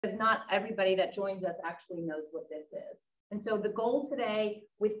because not everybody that joins us actually knows what this is. And so the goal today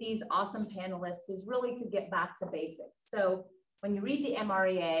with these awesome panelists is really to get back to basics. So when you read the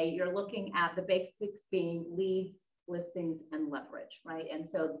MREA, you're looking at the basics being leads, listings, and leverage, right? And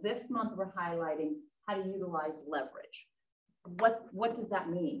so this month we're highlighting how to utilize leverage. What does that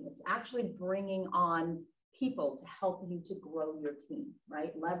mean? It's actually bringing on people to help you to grow your team,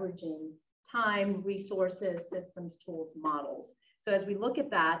 right? Leveraging time, resources, systems, tools, models. So as we look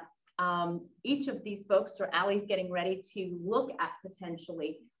at that, each of these folks, or Allie's getting ready to look at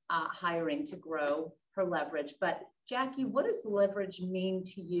potentially hiring to grow her leverage. But Jackie, what does leverage mean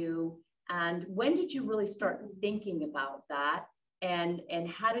to you? And when did you really start thinking about that? And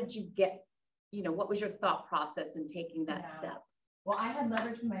how did you get, what was your thought process in taking that step? Well, I had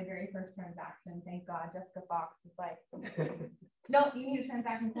leverage in my very first transaction. Thank God. Jessica Fox is like, no, you need a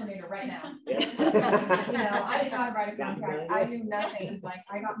transaction coordinator right now. I didn't know how to write a contract. I knew nothing. Like,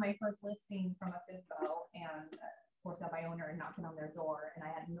 I got my first listing from a FISBO and for sale by owner and knocking on their door. And I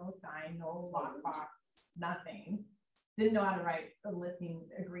had no sign, no lockbox, nothing. Didn't know how to write a listing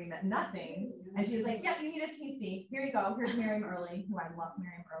agreement, nothing. And she was like, yeah, you need a TC. Here you go. Here's Miriam Early, who I love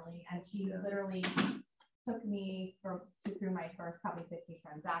Miriam Early. And she literally took me through my first probably 50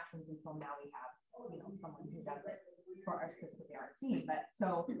 transactions until now we have, someone who does it for our specifically our team. But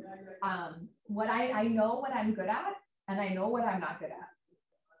so what I know what I'm good at and I know what I'm not good at.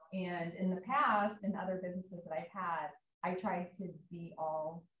 And in the past, in other businesses that I've had, I tried to be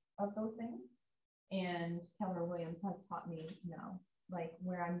all of those things. And Keller Williams has taught me, like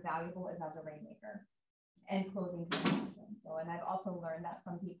where I'm valuable is as a rainmaker and closing transactions. So, and I've also learned that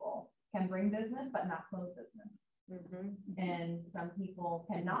some people can bring business, but not close business. And some people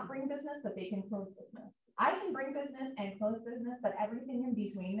cannot bring business, but they can close business. I can bring business and close business, but everything in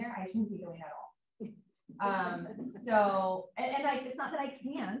between there, I shouldn't be doing at all. So, and it's not that I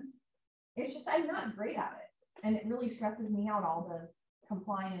can't, it's just, I'm not great at it. And it really stresses me out, all the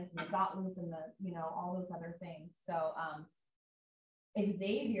compliance and the dot loop and the, all those other things. So,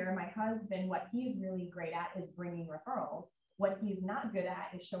 Xavier, my husband, what he's really great at is bringing referrals. What he's not good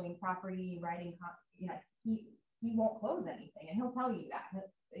at is showing property, writing, he won't close anything, and he'll tell you that.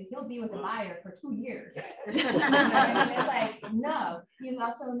 He'll be with a buyer for 2 years. And it's like, no, he's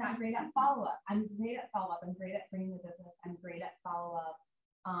also not great at follow-up. I'm great at follow-up. I'm great at bringing the business. I'm great at follow-up.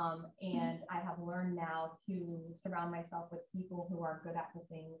 And I have learned now to surround myself with people who are good at the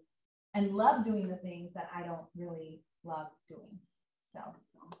things and love doing the things that I don't really love doing. So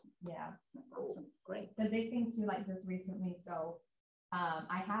awesome. Yeah, that's awesome. Great. The big thing too, like just recently, so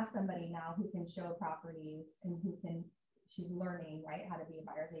I have somebody now who can show properties and she's learning, right, how to be a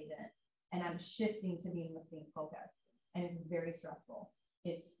buyer's agent. And I'm shifting to being listings focused. And it's very stressful.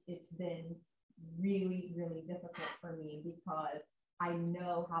 It's been really, really difficult for me because I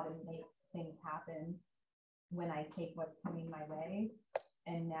know how to make things happen when I take what's coming my way.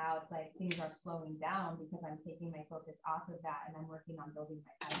 And now it's like things are slowing down because I'm taking my focus off of that and I'm working on building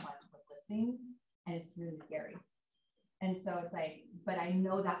my pipeline with listings. And it's really scary. And so it's like, but I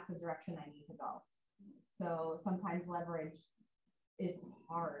know that's the direction I need to go. So sometimes leverage is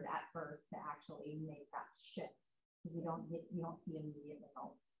hard at first to actually make that shift because you don't see immediate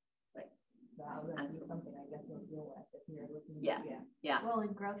results. Right. So that's something I guess you'll deal with if you're looking. Yeah. Well,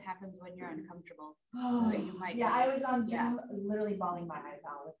 and growth happens when you're uncomfortable. So you might. Yeah, I was on Zoom literally bawling my eyes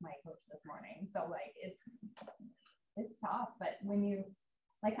out with my coach this morning. So like it's tough, but when you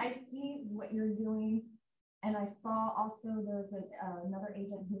I see what you're doing. And I saw also there's another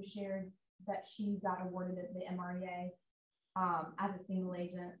agent who shared that she got awarded at the MREA as a single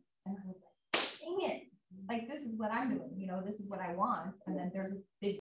agent. And I was like, dang it. Like, this is what I'm doing. This is what I want. And then there's this